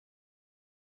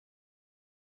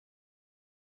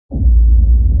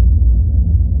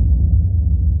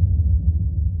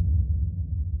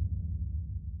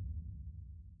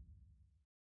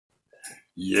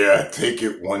Yeah, take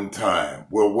it one time.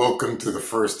 Well, welcome to the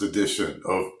first edition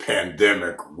of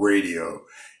Pandemic Radio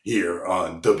here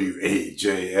on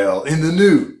WAJL in the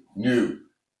new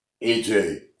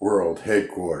AJ World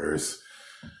Headquarters.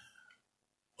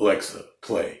 Alexa,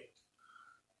 play.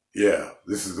 Yeah,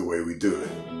 this is the way we do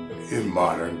it in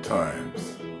modern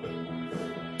times.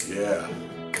 Yeah.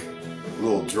 A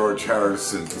little George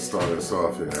Harrison to start us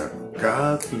off here.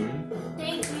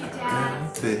 Thank you,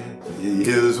 Dad. You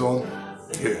hear this one?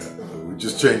 Yeah, we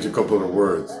just changed a couple of the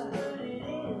words.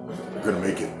 We're gonna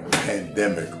make it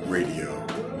Pandemic Radio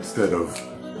instead of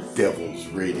Devil's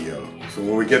Radio. So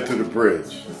when we get to the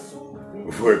bridge,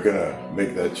 we're gonna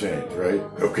make that change, right?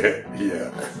 Okay,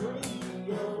 yeah.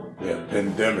 Yeah,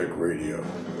 Pandemic Radio.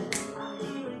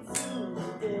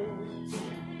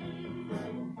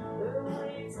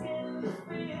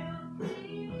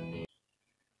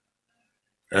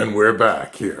 And we're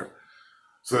back here.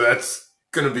 So that's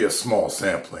going to be a small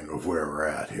sampling of where we're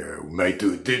at here. We might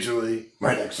do it digitally,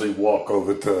 might actually walk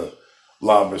over to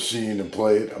La Machine and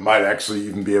play it. I might actually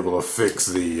even be able to fix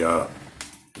the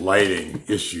lighting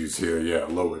issues here. Yeah,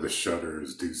 lower the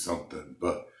shutters, do something.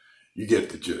 But you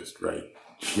get the gist, right?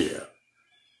 Yeah.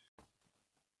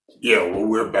 Yeah, well,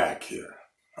 we're back here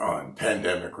on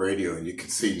Pandemic Radio, and you can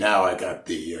see now I got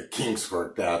the kinks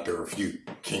worked out. There were a few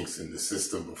kinks in the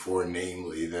system before,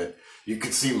 namely that you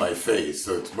could see my face,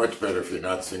 so it's much better if you're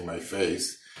not seeing my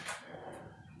face.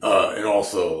 And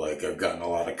also, like, I've gotten a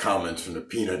lot of comments from the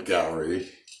Peanut Gallery,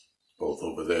 both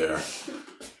over there,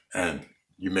 and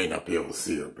you may not be able to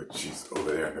see her, but she's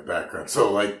over there in the background.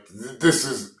 So, like, this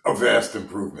is a vast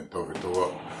improvement over to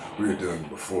what we were doing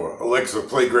before. Alexa,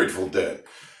 play Grateful Dead.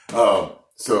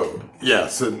 So, yeah,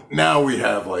 so now we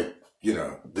have, like, you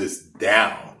know, this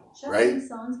down, right? Shuffling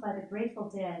songs by the Grateful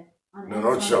Dead. No,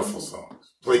 don't shuffle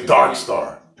songs. Play Dark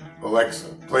Star. Alexa,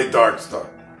 play Dark Star.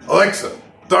 Alexa,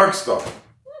 Dark Star.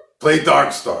 Play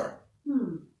Dark Star.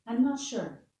 I'm not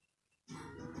sure.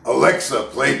 Alexa,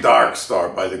 play Dark Star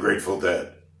by the Grateful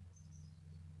Dead.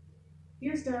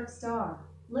 Here's Dark Star.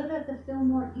 Live at the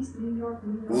Fillmore East, New York,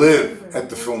 New York. Live at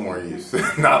the Fillmore East.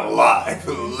 Not live.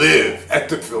 Live at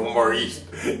the Fillmore East.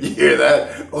 You hear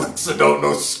that? Alexa don't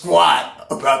know squat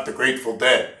about the Grateful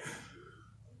Dead.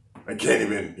 I can't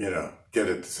even, you know, get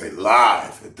it to say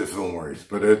live at the Fillmore East.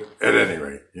 But at any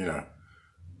rate, you know,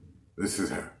 this is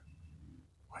her.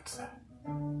 What's that?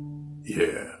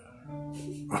 Yeah.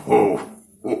 Oh.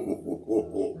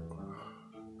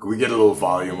 Can we get a little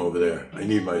volume over there? I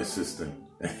need my assistant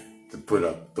to put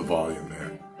up the volume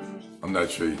there. I'm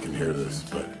not sure you can hear this,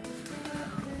 but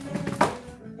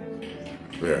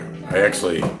there. I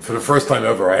actually, for the first time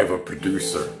ever, I have a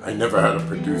producer. I never had a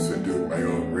producer doing my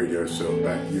own radio show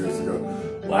back years ago.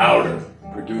 Louder.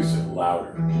 Producer,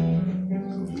 louder.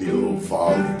 Need a little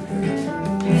volume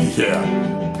here. Yeah.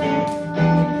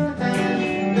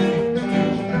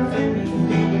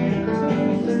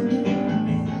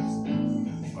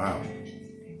 Wow.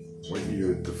 What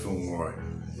year at the Fillmore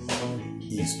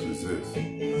East was this?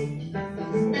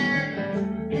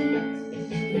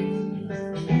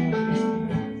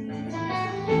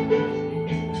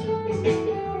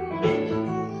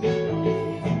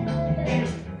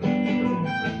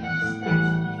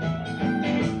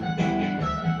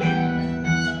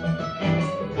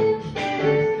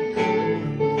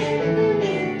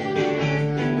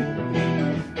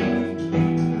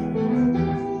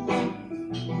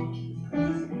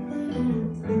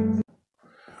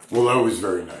 Well, that was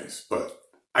very nice, but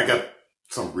I got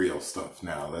some real stuff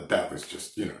now. That was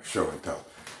just, you know, show and tell.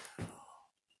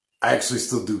 I actually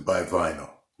still do buy vinyl,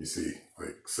 you see.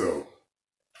 Like, so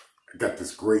I got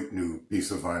this great new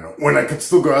piece of vinyl when I could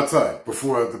still go outside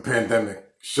before the pandemic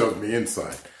shoved me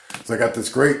inside. So I got this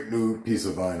great new piece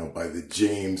of vinyl by the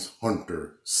James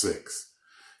Hunter 6.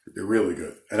 They're really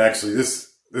good. And actually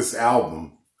this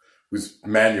album was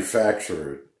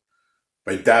manufactured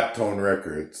by Daptone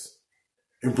Records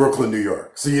in Brooklyn, New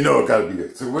York. So you know it gotta be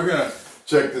good. So we're gonna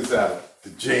check this out.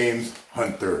 The James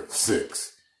Hunter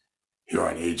 6 here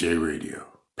on AJ Radio.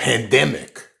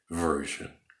 Pandemic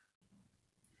version.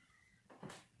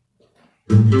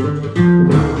 You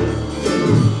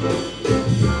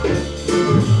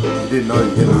didn't know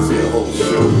you get to see a whole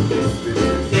show, did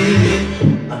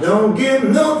you? I don't give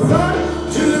no thought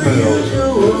to the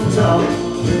usual talk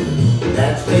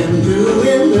that's been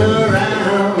doing the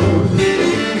round.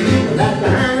 That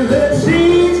behind the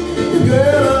scenes, the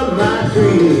girl of my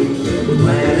dreams,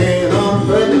 planning on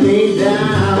putting me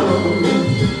down.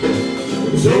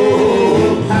 So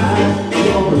I'm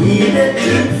gonna leave it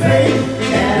to fate,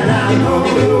 and I'm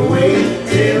gonna wait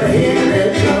till I hear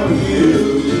it from you.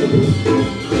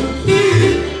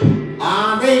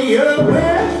 I'm in your way.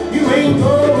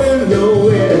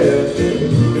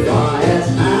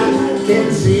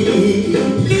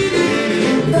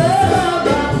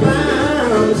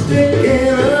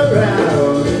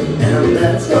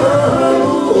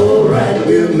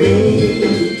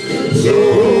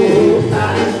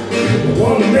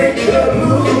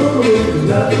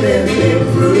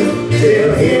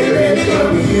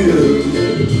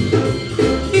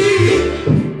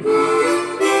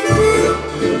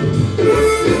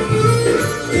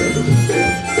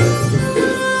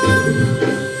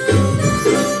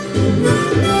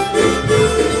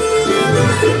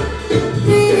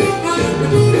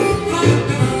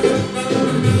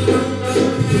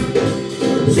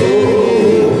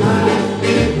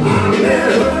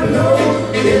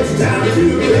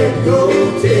 it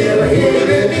go till I hear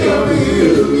it from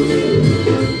you.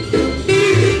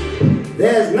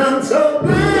 There's none so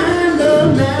blind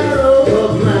or narrow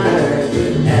of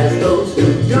mind as those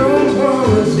who don't want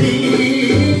to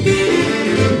see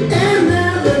and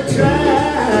never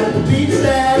try to be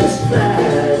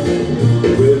satisfied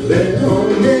with their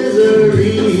own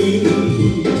misery.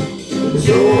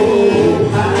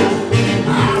 So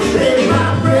I'll save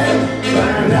my breath,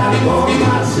 find out for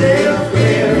myself,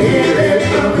 and hear it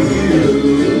from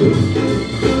you.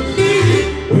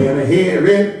 When I hear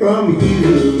it from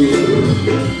you.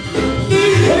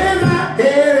 When I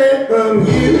hear it from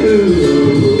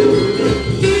you.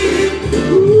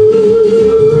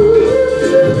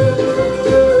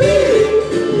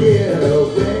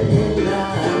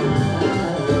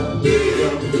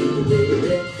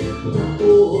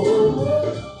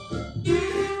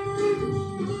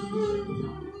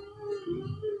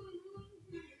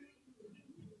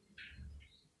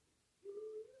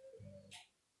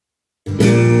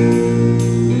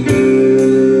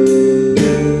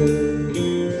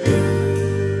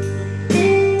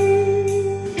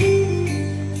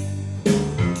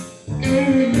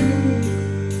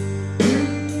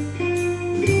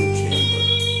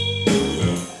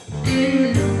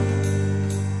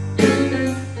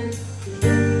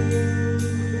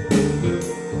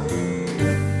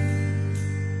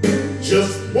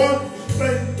 Just one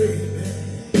thing,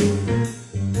 baby,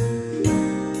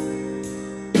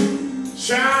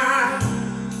 shine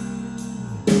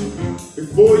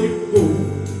before you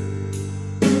go.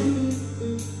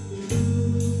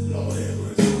 Lord have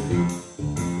mercy.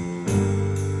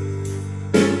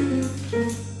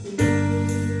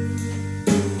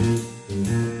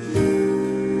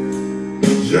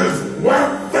 Just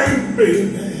one thing,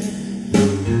 baby.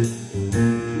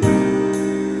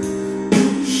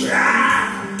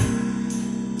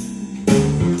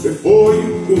 Before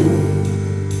you go,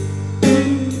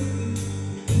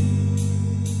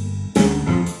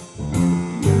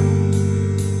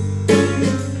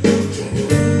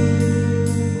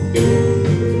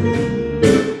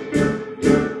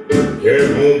 there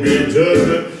won't be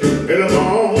judgment in the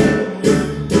morning.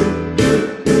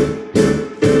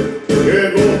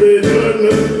 There won't be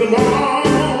judgment in the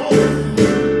morning.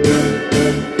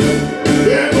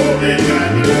 There won't be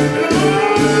judgment in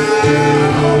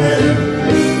the morning.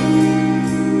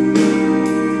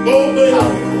 Oh,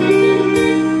 baby.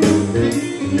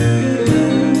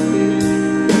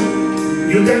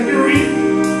 You got to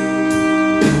reap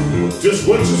just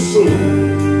what you sow.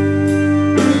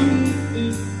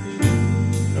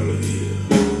 Now look here.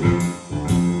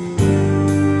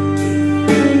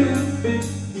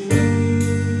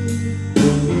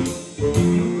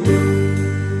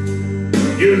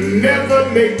 You never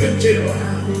make the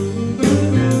jailhouse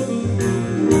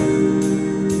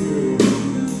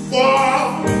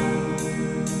for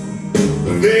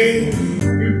the thing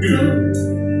you do.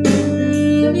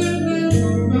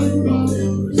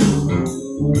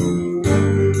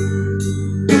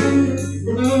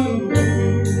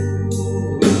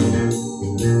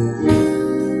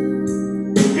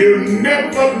 You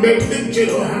never make the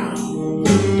jailhouse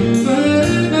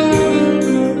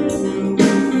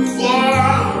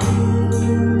for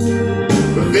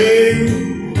the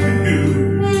thing you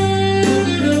do.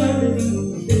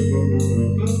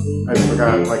 I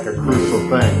forgot like a crucial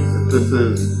thing. That this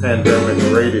is pandemic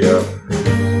radio,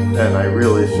 and I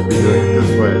really should be doing it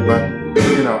this way. But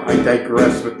you know, I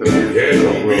digress with the music. There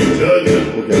won't be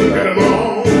judgment We'll get back.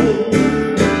 anymore.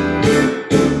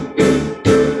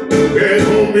 There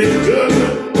won't be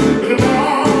judgment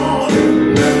anymore.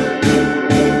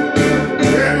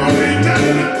 There won't be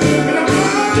judgment anymore.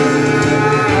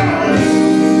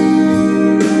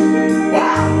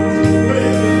 Wow,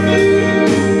 baby.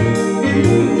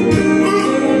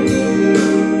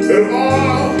 It'll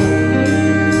all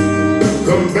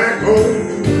come back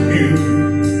on you.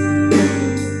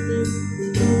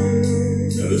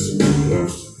 Now listen to me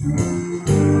close.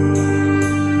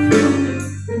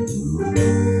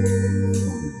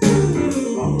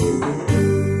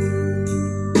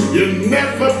 You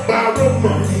never borrow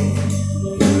money.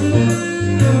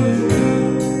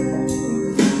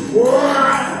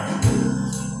 Why?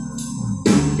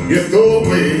 You throw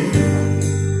away.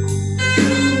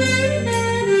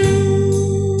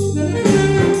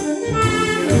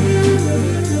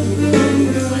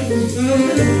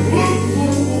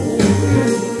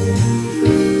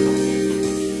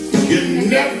 You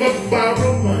never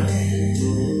borrow money.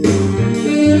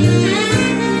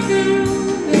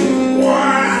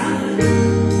 Why?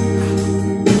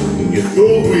 You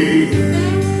throw away.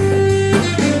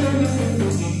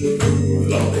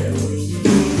 Lord have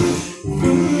mercy.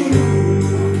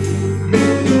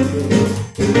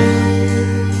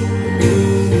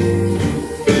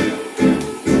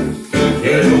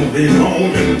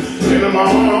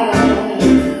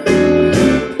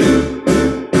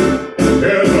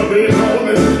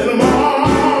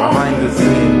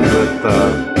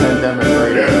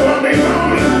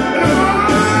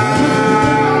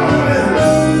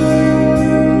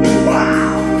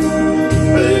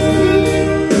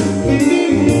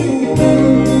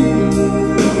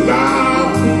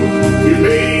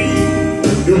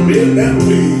 been that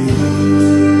way.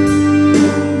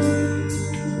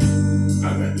 I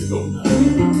got to go now.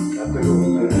 Got to go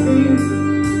with that.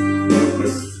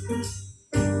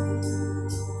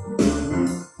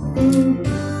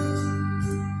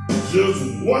 Just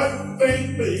one thing,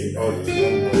 baby. Oh,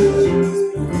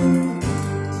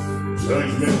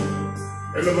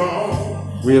 In the mall.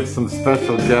 We have some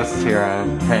special guests here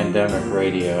on Pandemic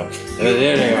Radio.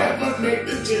 There they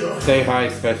are. Say hi,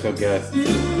 special guests.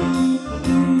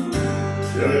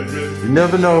 You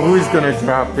never know who's gonna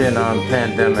drop in on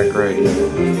Pandemic Radio.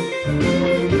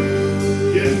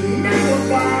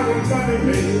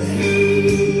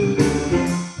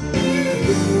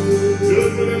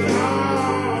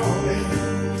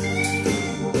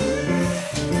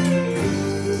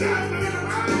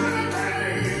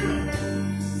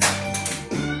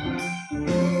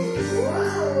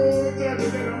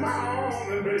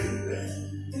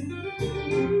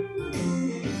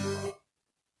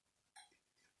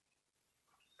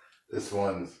 This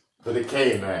one's for the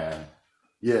K-Man.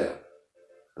 Yeah,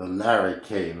 the Larry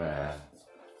K-Man.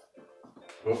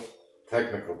 Oh,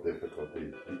 technical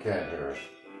difficulty. You can't hear it.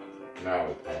 Now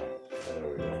it can. There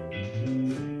we go.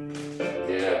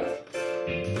 Yeah.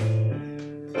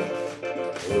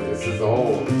 Oh, this is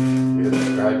old. You hear the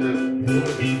scratches?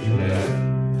 Yeah.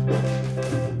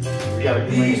 We gotta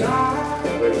clean it.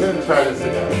 We're gonna try this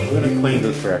again. We're gonna clean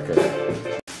this record.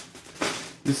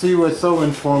 You see, we're so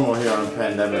informal here on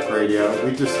Pandemic Radio.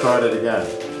 We just started again.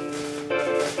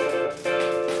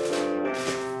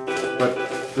 But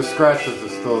the scratches are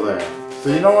still there. So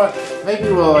you know what?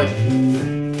 Maybe we'll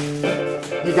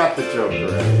you got the joke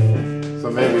already. So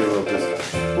maybe we'll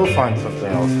find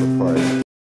something else to play.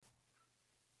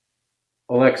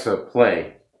 Alexa,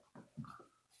 play.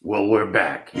 Well, we're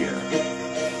back here.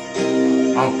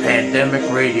 On Pandemic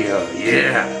Radio,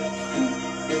 yeah.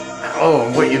 Oh,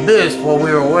 and what you missed while we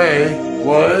were away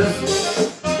was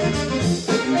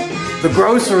the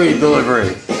grocery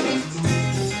delivery.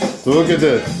 So look at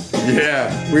this. Yeah,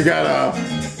 we got a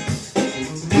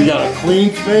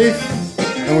clean space,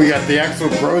 and we got the actual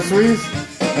groceries,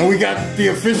 and we got the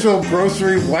official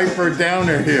grocery wiper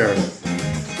downer here,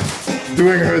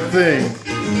 doing her thing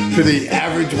to the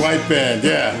average white band.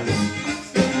 Yeah.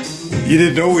 You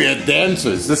didn't know we had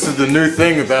dancers. This is the new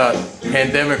thing about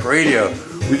Pandemic Radio.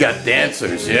 We got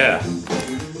dancers, yeah.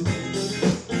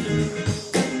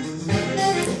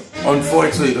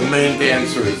 Unfortunately, the main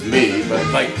dancer is me, but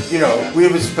we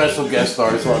have a special guest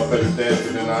star, so I'm better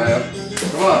dancer than I am.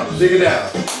 Come on, shake it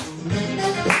out.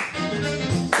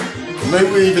 Maybe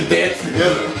we even dance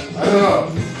together. I don't know.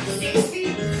 6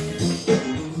 feet.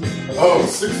 Oh,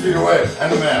 6 feet away,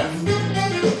 and a map.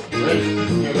 Ready?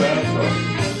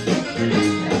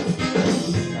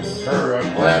 Her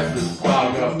glasses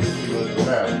clog up.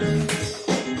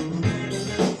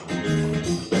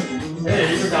 Hey,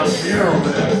 you got beer over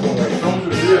there. Come to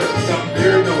beer. We got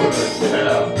beer delivered.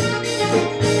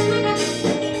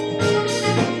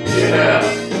 Yeah.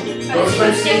 Those I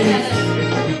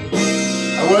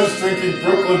was drinking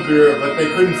Brooklyn beer, but they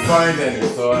couldn't find any,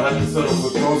 so I had to settle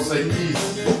with Rose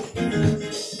East.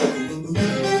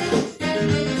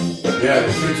 Yeah,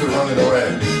 the kids are running away.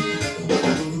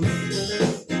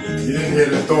 You didn't hear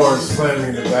the doors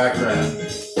slamming in the background.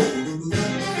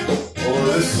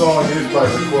 Although this song is by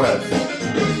request.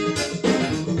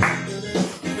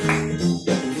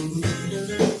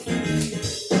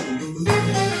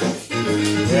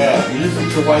 Yeah, music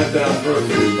to wipe down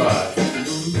grocery by.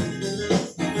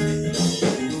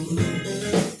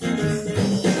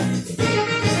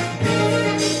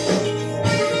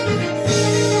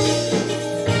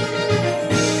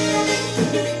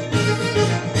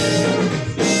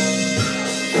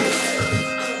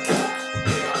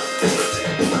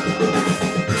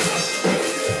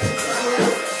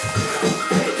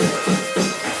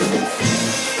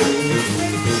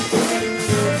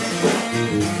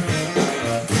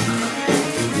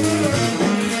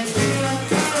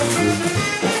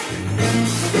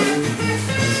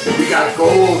 Got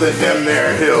gold in them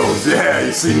there hills. Yeah,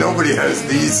 you see, nobody has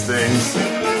these things.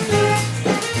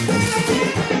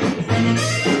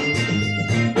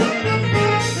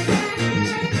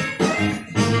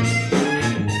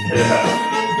 Yeah.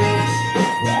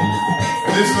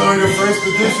 And this is only the first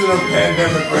edition of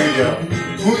Pandemic Radio.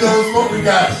 Who knows what we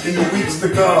got in the weeks to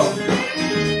come?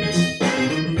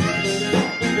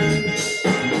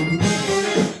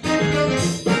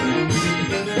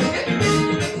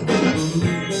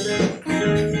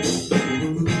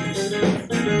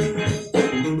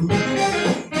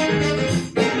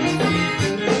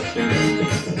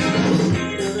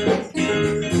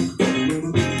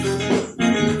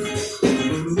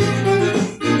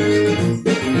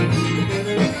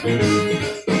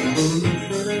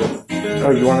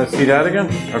 Oh, you want to see that again?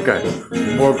 Okay.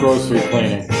 More grocery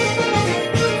cleaning.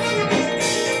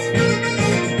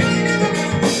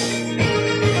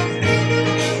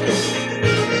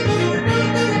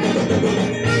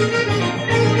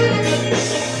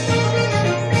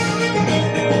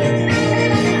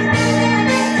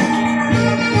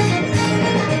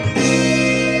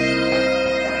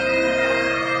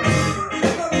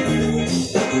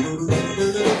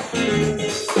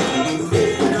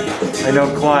 I know,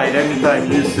 Clyde,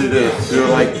 anytime you see this, you're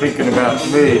like thinking about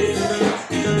me.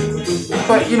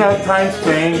 But, you know, times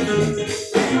change.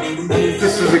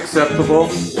 This is acceptable.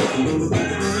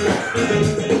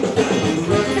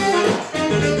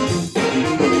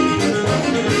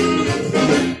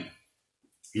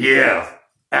 Yeah,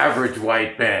 Average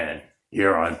White Band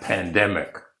here on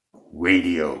Pandemic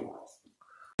Radio.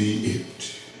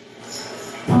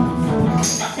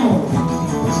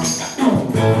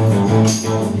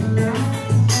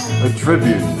 A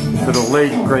tribute to the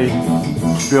late, great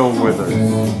Bill Withers.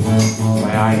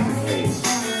 My eyes are caged.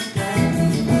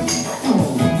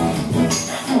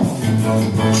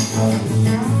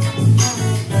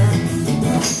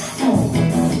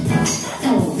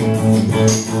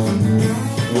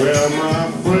 Well,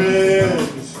 my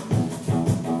friends,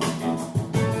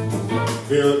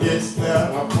 Bill, it's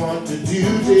that I want to do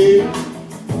today.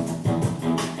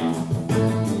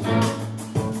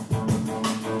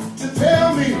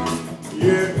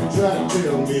 Yeah, try to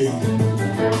tell me.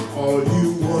 All you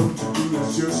want to do is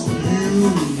just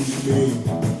use me.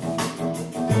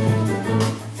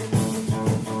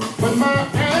 But my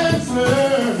answer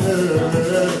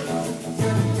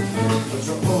is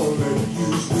to only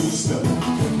use me stuff.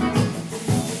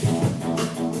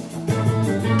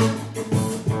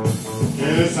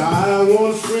 Yes, I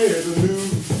want to spread the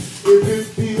news. If it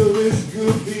feels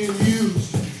good being used,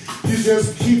 you just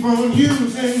keep on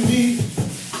using me.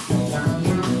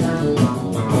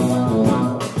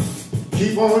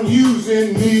 Keep on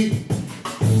using me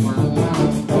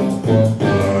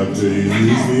until you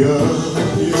use me up,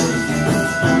 yeah.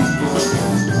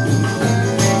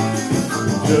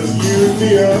 Just use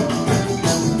me up.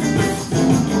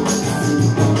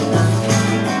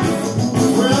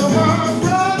 Well, my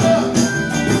brother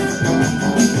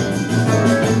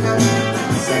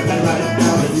sat that light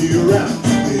down and you around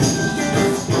me.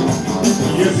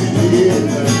 Yes, he did.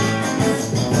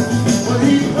 But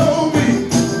he told me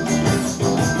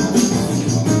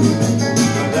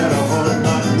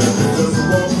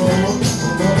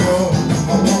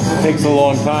Takes a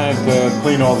long time to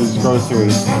clean all these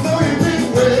groceries. I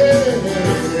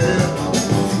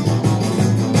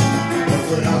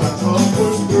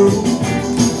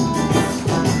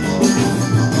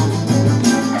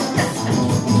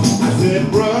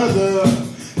said, brother,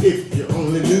 if you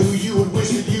only knew, you would wish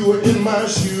that you were in my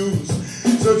shoes.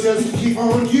 So just keep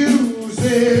on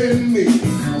using me.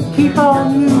 Keep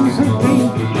on using me.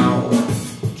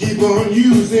 Keep on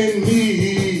using me.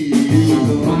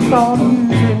 Keep on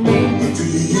using me. Until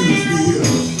you use me up.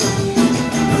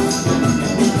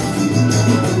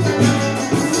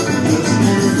 Just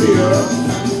use me up.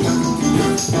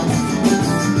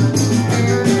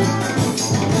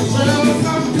 Well,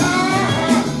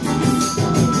 sometimes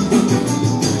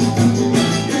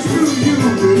it's true you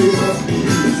really must be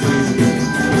using me.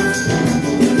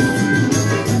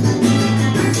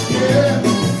 Yeah,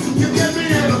 you get me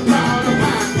in a crowd of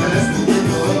my class.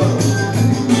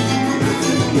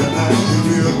 You're acting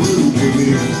real rude to me.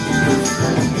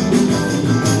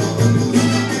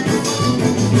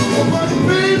 Oh, but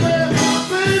baby,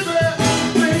 baby,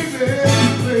 baby,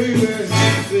 baby,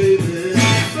 baby,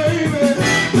 baby,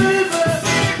 baby,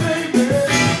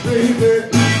 baby,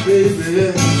 baby,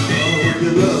 oh,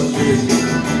 you love me.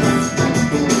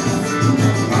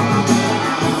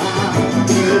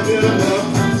 Baby, love,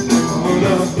 oh,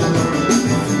 love.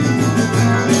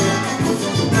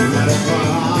 That's why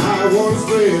I want to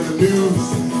spread the news.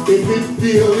 If it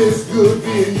feels it's good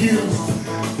being used,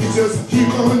 you just keep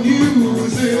on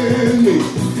using me.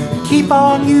 Keep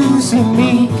on using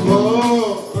me.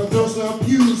 Oh, don't stop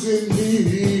using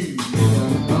me.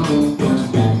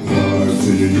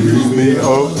 Until you use me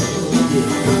up.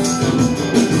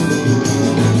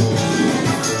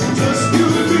 Just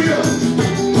use me up.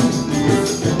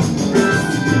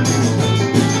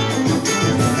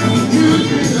 Use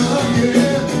me up,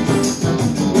 yeah.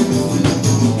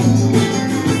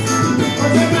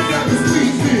 But every time you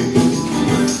squeeze me,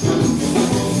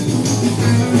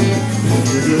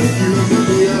 you just use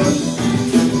me up.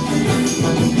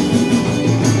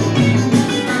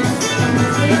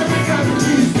 Every time you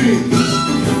squeeze me,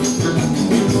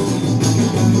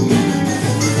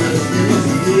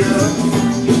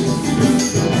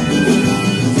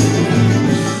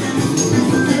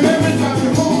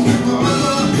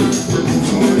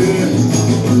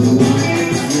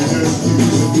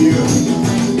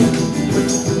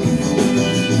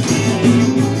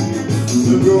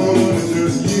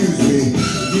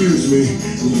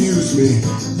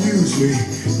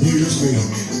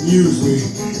 use me,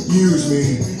 use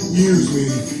me, use me,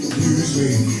 use me, use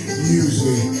me, use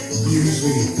me, use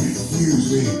me, use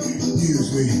me,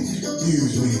 use me,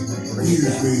 use me, use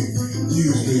me, use me,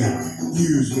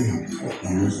 use me, use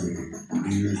me,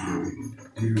 use me.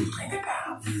 Bring it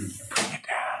down, bring it down, bring it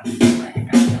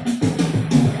down.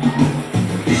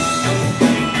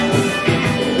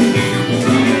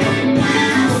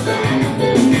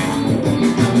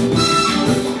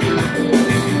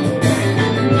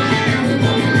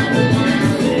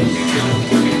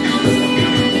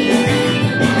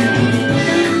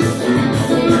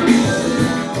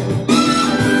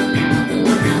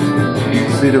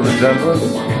 See the resemblance?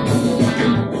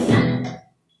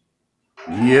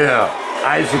 Yeah,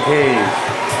 Isaac Hayes,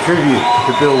 tribute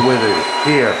to Bill Withers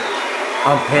here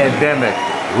on Pandemic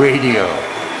Radio.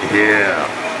 Yeah.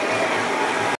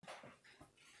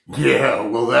 Yeah,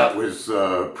 well, that was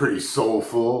pretty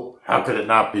soulful. How could it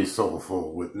not be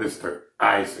soulful with Mr.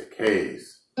 Isaac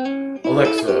Hayes?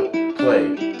 Alexa,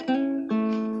 play.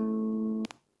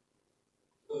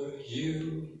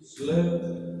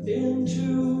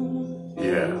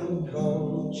 Yeah,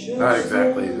 not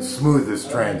exactly the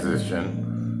smoothest transition.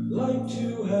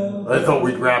 I thought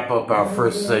we'd wrap up our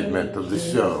first segment of the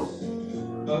show,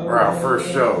 or our first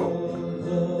show,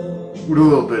 with a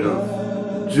little bit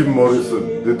of Jim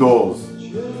Morrison, The Dolls.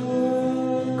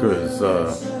 Because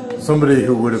somebody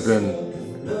who would have been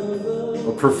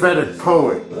a prophetic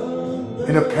poet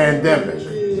in a pandemic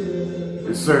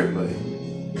is certainly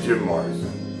Jim Morrison.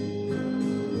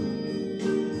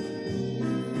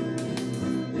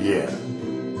 Yeah.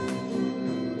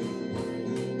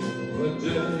 The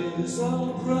days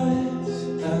are bright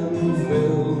and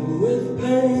filled with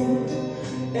pain.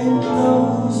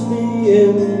 Enclose me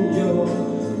in your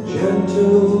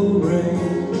gentle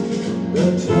rain. The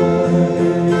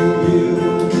time you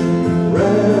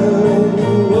ran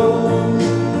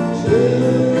was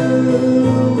till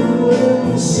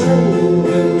insane.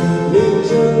 We'll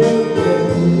meet again.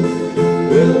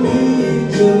 We'll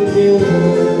meet again.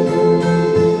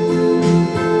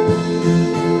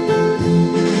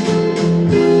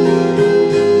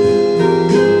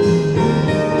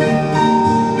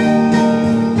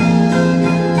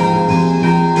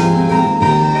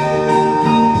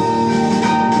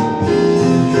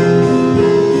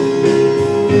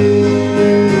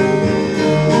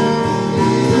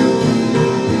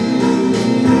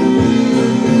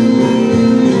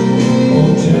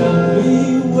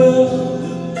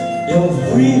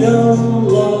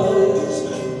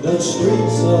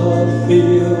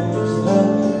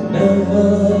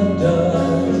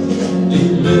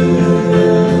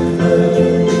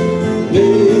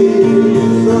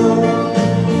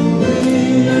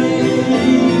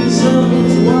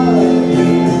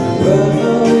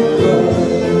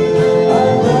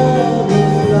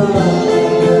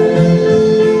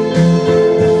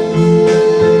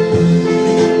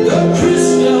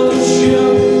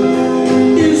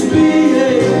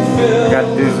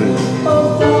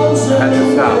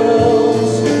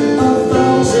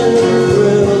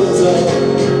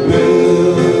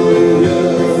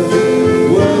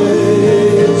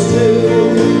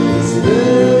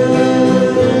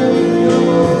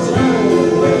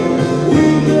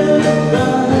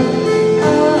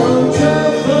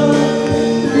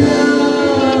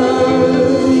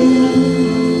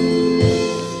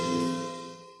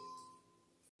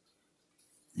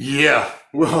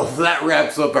 Well, that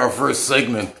wraps up our first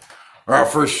segment, or our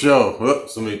first show. Oh,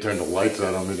 somebody turned the lights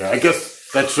out on me there. I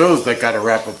guess that shows that gotta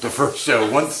wrap up the first show.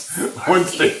 Once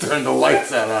they turn the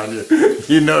lights out on you,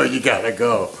 you know you gotta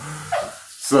go.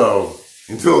 So,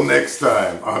 until next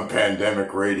time on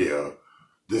Pandemic Radio,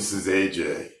 this is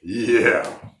AJ. Yeah.